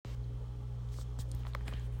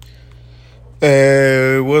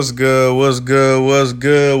Hey, what's good? What's good? What's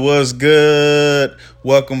good? What's good?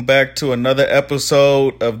 Welcome back to another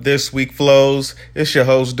episode of This Week Flows. It's your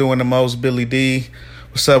host doing the most, Billy D.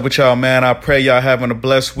 What's up with y'all, man? I pray y'all having a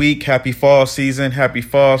blessed week. Happy fall season. Happy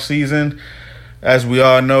fall season. As we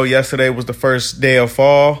all know, yesterday was the first day of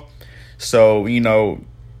fall. So,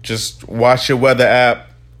 just watch your weather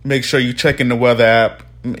app. Make sure you check in the weather app.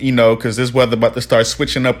 Because this weather about to start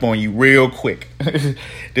switching up on you real quick.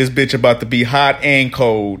 This bitch about to be hot and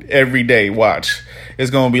cold every day. Watch.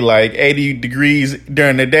 It's going to be like 80 degrees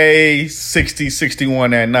during the day, 60,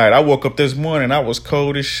 61 at night. I woke up this morning. I was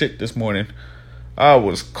cold as shit this morning. I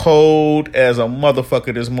was cold as a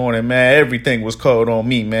motherfucker this morning, man. Everything was cold on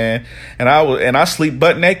me, man. And I sleep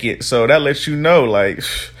butt naked. So that lets you know, like...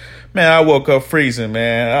 Man, I woke up freezing,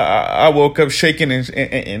 man. I woke up shaking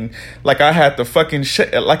and like I had to fucking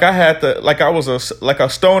like I was a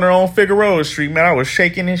stoner on Figueroa Street, man. I was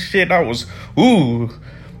shaking and shit. I was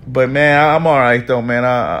but man, I'm all right though, man.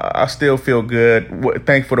 I still feel good.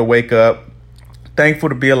 Thankful to wake up, thankful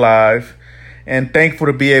to be alive, and thankful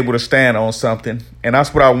to be able to stand on something. And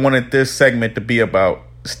that's what I wanted this segment to be about: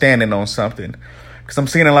 standing on something. Because I'm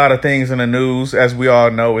seeing a lot of things in the news, as we all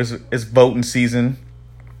know. It's voting season.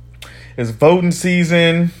 It's voting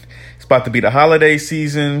season. It's about to be the holiday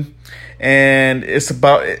season. And it's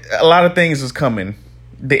about a lot of things is coming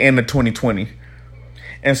the end of 2020.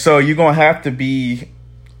 And so you're going to have to be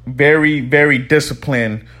very, very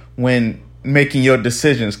disciplined when making your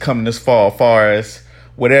decisions coming this fall, as far as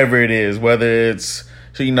whatever it is, whether it's,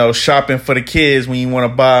 shopping for the kids when you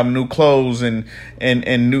want to buy them new clothes and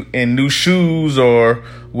new shoes, or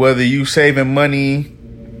whether you saving money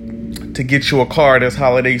to get you a car this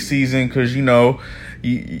holiday season because you want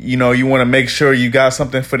to make sure you got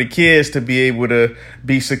something for the kids to be able to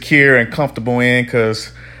be secure and comfortable in.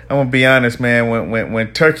 Because I'm gonna be honest, man,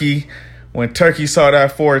 when Turkey saw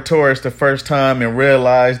that Ford Taurus the first time and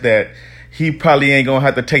realized that he probably ain't gonna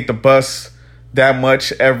have to take the bus that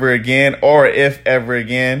much ever again, or if ever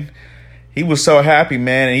again, he was so happy,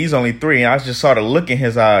 man. And he's only 3. And I just saw the look in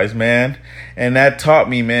his eyes, man. And that taught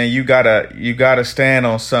me, man, you gotta stand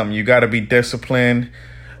on something. You gotta be disciplined.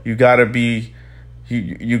 You gotta be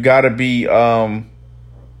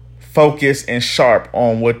focused and sharp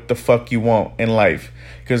on what the fuck you want in life.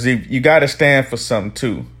 Because you gotta stand for something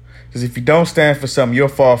too. Because if you don't stand for something, you'll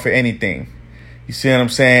fall for anything. You see what I'm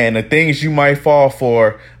saying? And the things you might fall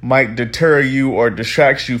for might deter you or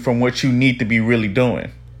distract you from what you need to be really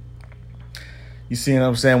doing. You see what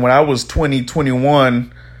I'm saying? When I was 20,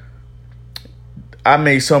 21, I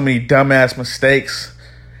made so many dumbass mistakes,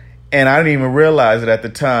 and I didn't even realize it at the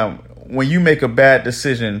time. When you make a bad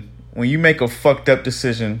decision, when you make a fucked up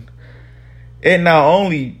decision, it not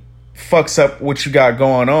only fucks up what you got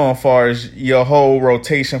going on as far as your whole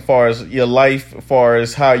rotation, as far as your life, as far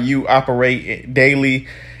as how you operate daily.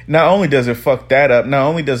 Not only does it fuck that up, not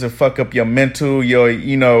only does it fuck up your mental,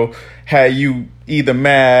 how you either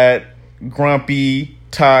mad, grumpy,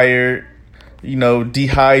 tired,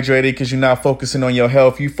 dehydrated because you're not focusing on your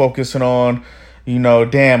health. You focusing on,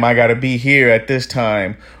 damn, I gotta be here at this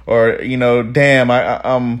time, or damn,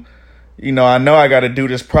 I know I gotta do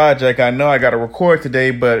this project. I know I gotta record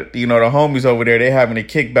today, but the homies over there, they having a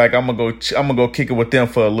kickback. I'm gonna go kick it with them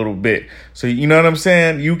for a little bit. So you know what I'm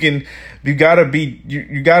saying? You gotta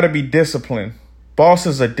be disciplined.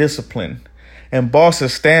 Bosses are disciplined. And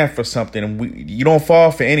bosses stand for something. And you don't fall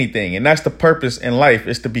for anything. And that's the purpose in life,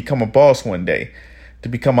 is to become a boss one day, to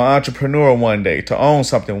become an entrepreneur one day, to own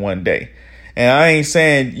something one day. And I ain't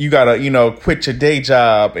saying you got to, quit your day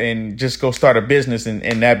job and just go start a business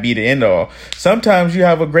and that be the end all. Sometimes you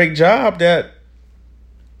have a great job that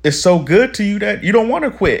is so good to you that you don't want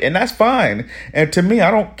to quit. And that's fine. And to me, I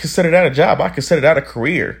don't consider that a job. I consider that a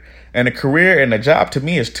career. And a career and a job to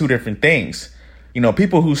me is two different things.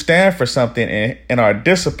 People who stand for something and are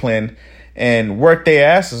disciplined and work their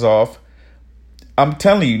asses off, I'm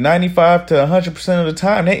telling you, 95 to 100% of the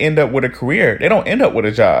time, they end up with a career. They don't end up with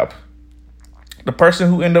a job. The person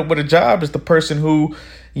who end up with a job is the person who,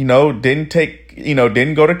 didn't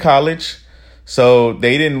go to college. So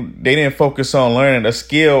they didn't focus on learning a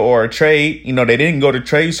skill or a trade. They didn't go to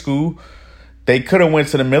trade school. They could have went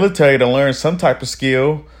to the military to learn some type of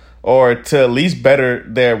skill or to at least better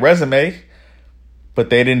their resume. But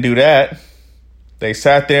they didn't do that. They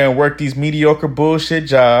sat there and worked these mediocre bullshit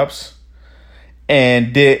jobs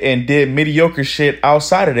and did mediocre shit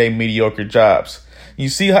outside of their mediocre jobs. You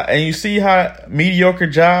see how mediocre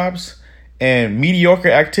jobs and mediocre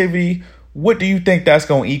activity, what do you think that's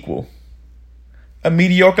going to equal? A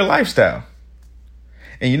mediocre lifestyle.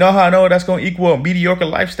 And you know how I know that's going to equal a mediocre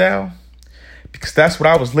lifestyle? Because that's what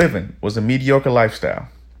I was living, was a mediocre lifestyle.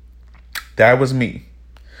 That was me.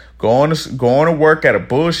 Going to work at a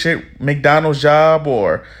bullshit McDonald's job,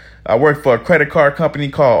 or I worked for a credit card company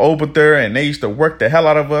called Obither, and they used to work the hell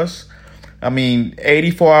out of us. I mean,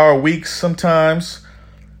 84-hour weeks sometimes,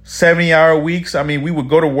 70-hour weeks. I mean, we would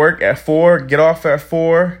go to work at 4, get off at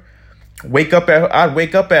 4, I'd wake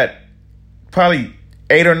up at probably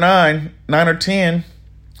 8 or 9 or 10,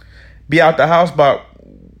 be out the house about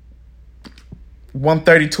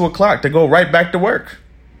 1:30, 2 o'clock to go right back to work.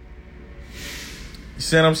 You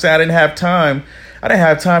see what I'm saying? I didn't have time. I didn't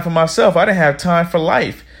have time for myself. I didn't have time for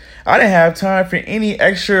life. I didn't have time for any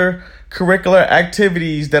extracurricular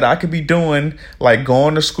activities that I could be doing, like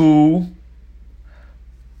going to school.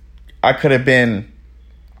 I could have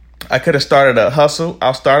started a hustle.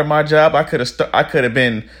 I started my job. I could have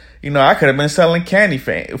been selling candy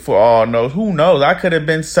for all knows. Who knows? I could have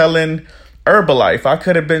been selling Herbalife. I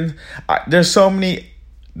could have been. There's so many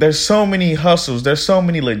hustles. There's so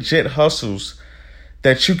many legit hustles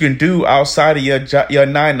that you can do outside of your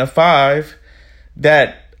 9 to 5.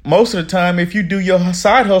 That most of the time, if you do your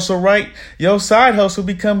side hustle right, your side hustle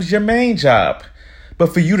becomes your main job.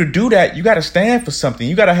 But for you to do that, you got to stand for something.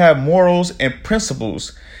 You got to have morals and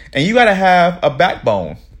principles, and you got to have a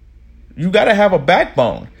backbone. You got to have a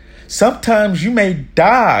backbone. Sometimes you may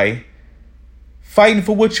die fighting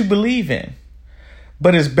for what you believe in,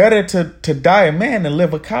 but it's better to die a man than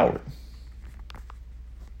live a coward.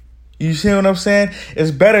 You see what I'm saying? It's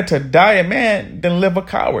better to die a man than live a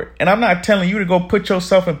coward. And I'm not telling you to go put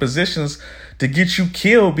yourself in positions to get you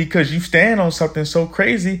killed because you stand on something so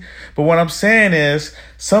crazy. But what I'm saying is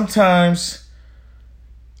sometimes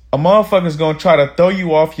a motherfucker's going to try to throw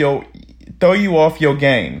you off your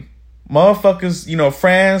game. Motherfuckers,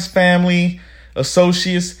 friends, family,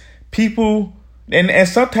 associates, people, and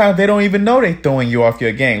sometimes they don't even know they're throwing you off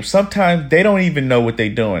your game. Sometimes they don't even know what they're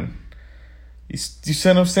doing. You see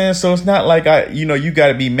what I'm saying? So it's not like you got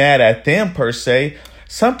to be mad at them per se.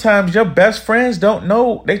 Sometimes your best friends don't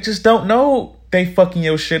know. They just don't know they fucking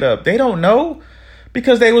your shit up. They don't know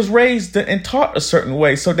because they was raised and taught a certain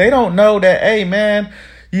way. So they don't know that, hey, man,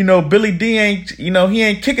 Billy D ain't, he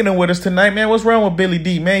ain't kicking it with us tonight, man. What's wrong with Billy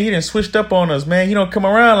D, man? He done switched up on us, man. He don't come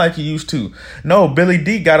around like he used to. No, Billy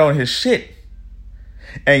D got on his shit.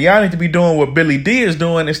 And y'all need to be doing what Billy D is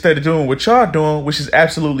doing instead of doing what y'all doing, which is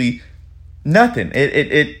absolutely nothing.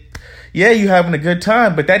 Yeah, you having a good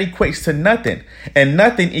time, but that equates to nothing. And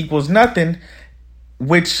nothing equals nothing,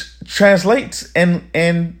 which translates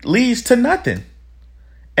and leads to nothing.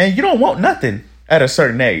 And you don't want nothing at a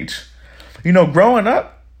certain age. Growing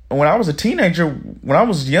up, when I was a teenager, when I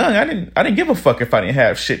was young, I didn't give a fuck if I didn't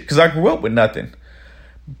have shit because I grew up with nothing.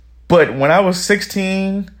 But when I was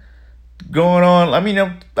 16, going on,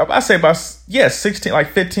 I say about 16, like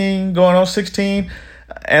 15, going on 16.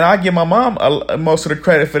 And I give my mom most of the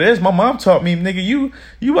credit for this. My mom taught me, nigga, you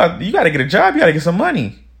got to get a job. You got to get some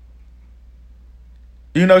money.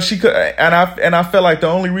 She could, and I felt like the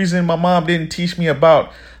only reason my mom didn't teach me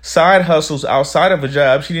about side hustles outside of a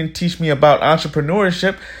job, she didn't teach me about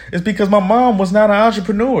entrepreneurship, is because my mom was not an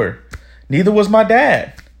entrepreneur. Neither was my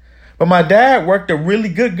dad. But my dad worked a really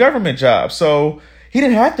good government job, so he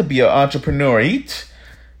didn't have to be an entrepreneur.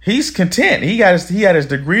 He's content. He had his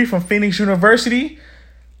degree from Phoenix University.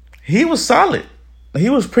 He was solid. He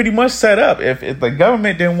was pretty much set up. If the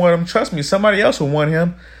government didn't want him, trust me, somebody else would want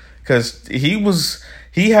him, because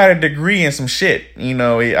he had a degree in some shit.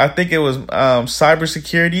 I think it was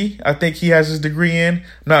cybersecurity. I think he has his degree in. I'm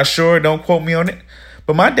not sure. Don't quote me on it.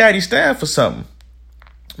 But my daddy stand for something.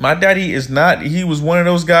 My daddy is not. He was one of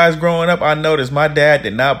those guys growing up. I noticed my dad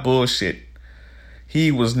did not bullshit.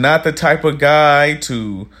 He was not the type of guy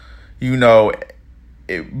to,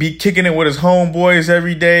 be kicking it with his homeboys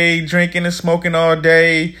every day, drinking and smoking all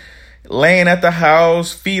day, laying at the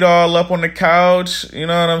house, feet all up on the couch, you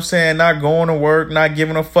know what I'm saying? Not going to work, not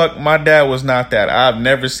giving a fuck. My dad was not that. I've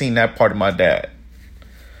never seen that part of my dad.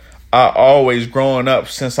 I always, growing up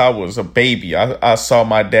since I was a baby, I saw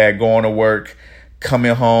my dad going to work,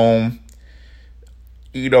 coming home,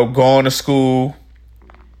 going to school.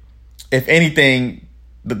 If anything,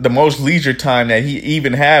 the most leisure time that he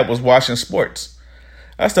even had was watching sports.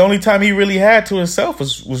 That's the only time he really had to himself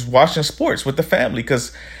was watching sports with the family,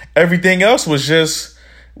 because everything else was just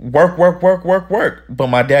work. But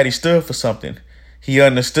my daddy stood for something. He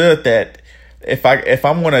understood that if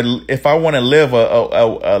I want to live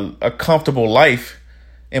a comfortable life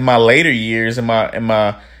in my later years, in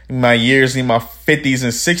my years in my 50s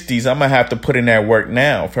and 60s, I'm gonna have to put in that work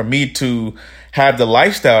now for me to have the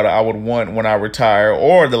lifestyle that I would want when I retire,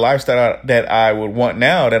 or the lifestyle that I would want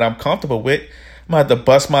now that I'm comfortable with. I'm gonna have to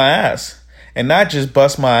bust my ass. And not just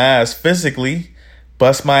bust my ass physically,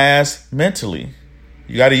 bust my ass mentally.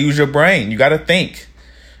 You got to use your brain. You got to think.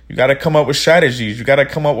 You got to come up with strategies. You got to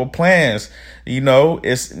come up with plans.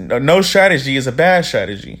 It's no strategy is a bad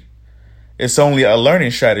strategy. It's only a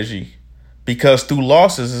learning strategy, because through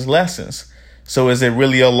losses is lessons. So is it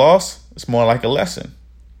really a loss? It's more like a lesson.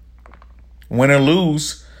 Win or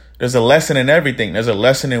lose, there's a lesson in everything. There's a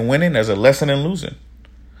lesson in winning. There's a lesson in losing.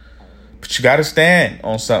 But you got to stand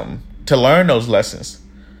on something to learn those lessons.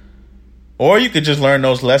 Or you could just learn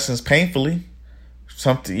those lessons painfully.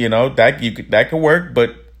 Something, that could work,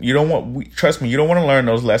 but you don't want, trust me, you don't want to learn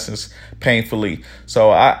those lessons painfully. So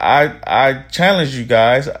I challenge you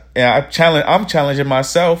guys, and I'm challenging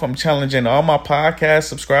myself. I'm challenging all my podcast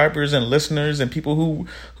subscribers and listeners and people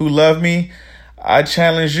who love me. I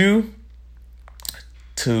challenge you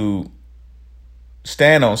to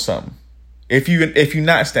stand on something. If you're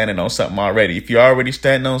not standing on something already, if you're already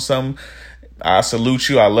standing on something, I salute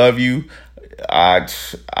you. I love you. I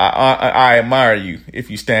admire you if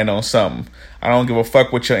you stand on something. I don't give a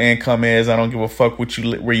fuck what your income is. I don't give a fuck where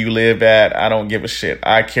you live at. I don't give a shit.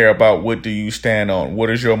 I care about what do you stand on.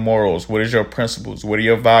 What is your morals? What is your principles? What are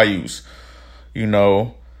your values?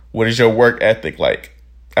 What is your work ethic like?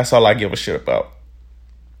 That's all I give a shit about.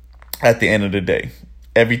 At the end of the day,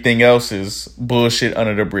 everything else is bullshit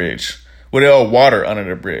under the bridge. Water under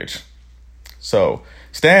the bridge. So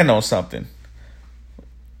stand on something.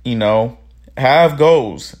 Have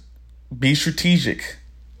goals. Be strategic.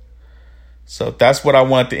 So that's what I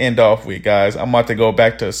want to end off with, guys. I'm about to go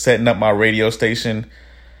back to setting up my radio station,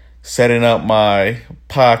 setting up my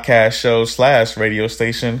podcast show / radio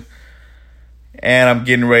station. And I'm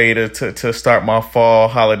getting ready to start my fall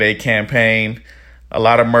holiday campaign. A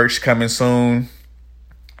lot of merch coming soon.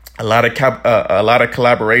 A lot of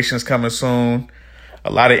collaborations coming soon.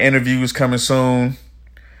 A lot of interviews coming soon.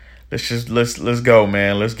 Let's go,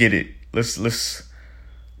 man. Let's get it. Let's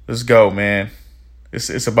go, man.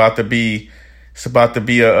 It's about to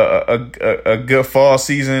be a good fall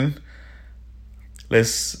season.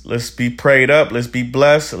 Let's be prayed up. Let's be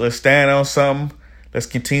blessed. Let's stand on something. Let's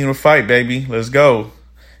continue to fight, baby. Let's go.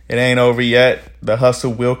 It ain't over yet. The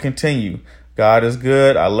hustle will continue. God is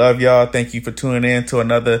good. I love y'all. Thank you for tuning in to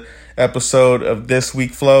another episode of This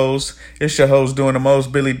Week Flows. It's your host doing the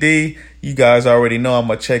most, Billy D. You guys already know I'm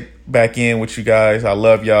going to check back in with you guys. I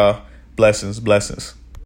love y'all. Blessings.